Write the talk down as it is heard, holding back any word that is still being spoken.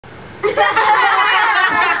Oh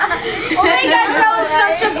my gosh, that was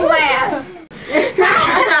such a blast.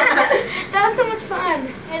 That was so much fun.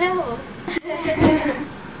 I know.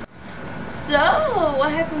 So,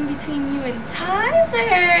 what happened between you and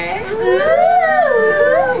Tyler?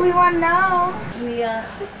 Ooh, we want to know.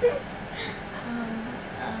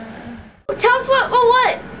 Tell us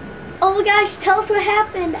what? Oh my gosh, tell us what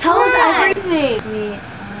happened. Tell us everything. We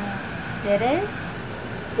did it.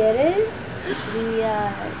 We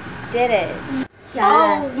did it.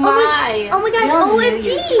 Oh my. Oh my gosh, OMG.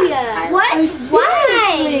 What?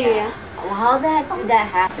 Why? How did that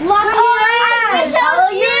happen? Lucky. I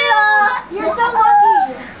chose you. You're so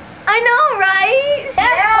lucky. I know, right?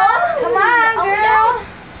 Yeah. Come on, girl.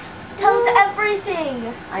 Tell us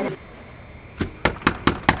everything. I know.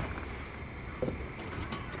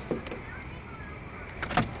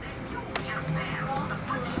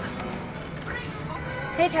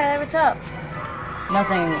 Hey Tyler, what's up?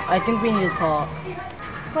 Nothing. I think we need to talk.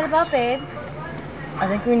 What about, babe? I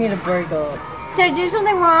think we need to break up. Did I do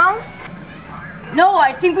something wrong? No,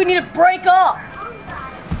 I think we need to break up!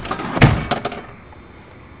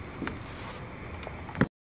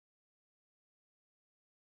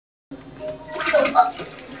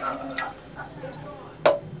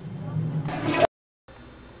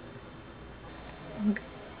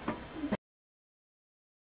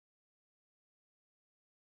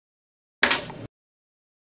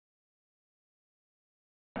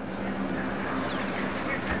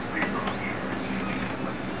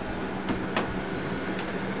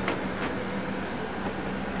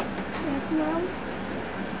 Mom?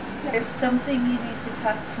 There's something you need to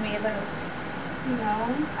talk to me about.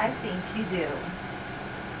 No. I think you do.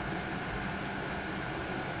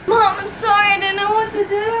 Mom, I'm sorry, I didn't know what to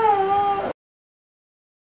do.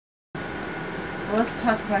 Well, let's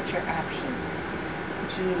talk about your options.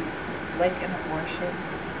 Would you like an abortion?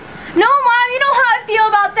 No, Mom, you know how I feel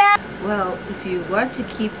about that. Well, if you want to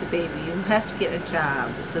keep the baby, you'll have to get a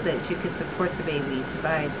job so that you can support the baby to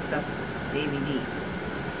buy the stuff the baby needs.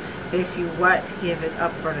 But if you want to give it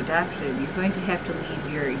up for an adoption, you're going to have to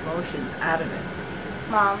leave your emotions out of it.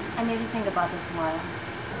 Mom, I need to think about this a while.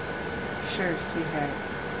 Sure, sweetheart.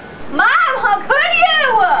 Mom, how could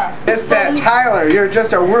you? It's that Tyler. You're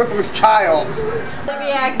just a worthless child.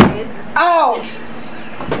 Ouch!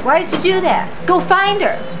 Why did you do that? Go find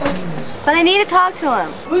her. But I need to talk to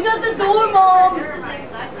him. Who's at the door, Mom?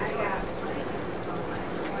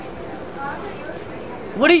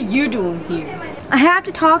 What are you doing here? I have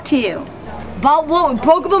to talk to you. About what? We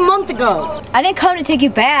broke up a month ago. I didn't come to take you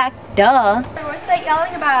back. Duh. What's that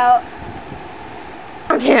yelling about?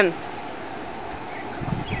 Him.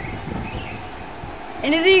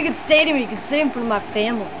 Anything you could say to me, you could say in front of my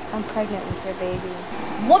family. I'm pregnant with your baby.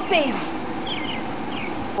 What baby?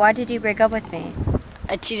 Why did you break up with me?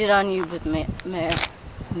 I cheated on you with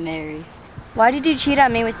Mary. Why did you cheat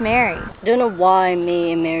on me with Mary? Don't know why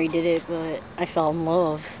me and Mary did it, but I fell in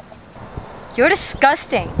love. You're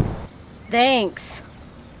disgusting. Thanks.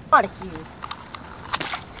 Out of here.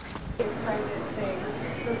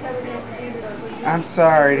 I'm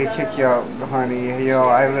sorry to kick you out, honey. You know,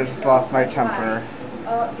 I just lost my temper.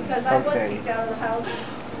 It's okay.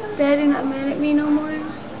 Daddy not mad at me no more?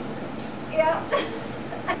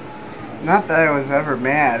 Not that I was ever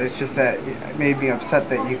mad. It's just that it made me upset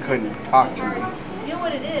that you couldn't talk to me. You know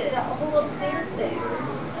what it is? That whole upstairs thing.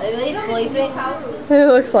 Are they sleeping? It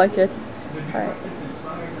looks like it. Alright.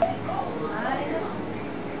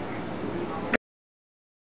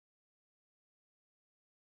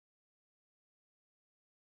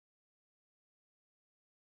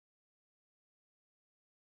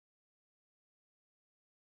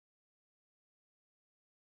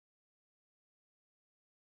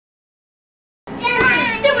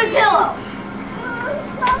 Stupid pillow.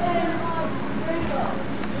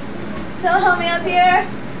 Someone help me up here.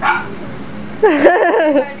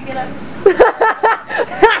 Hard to get up.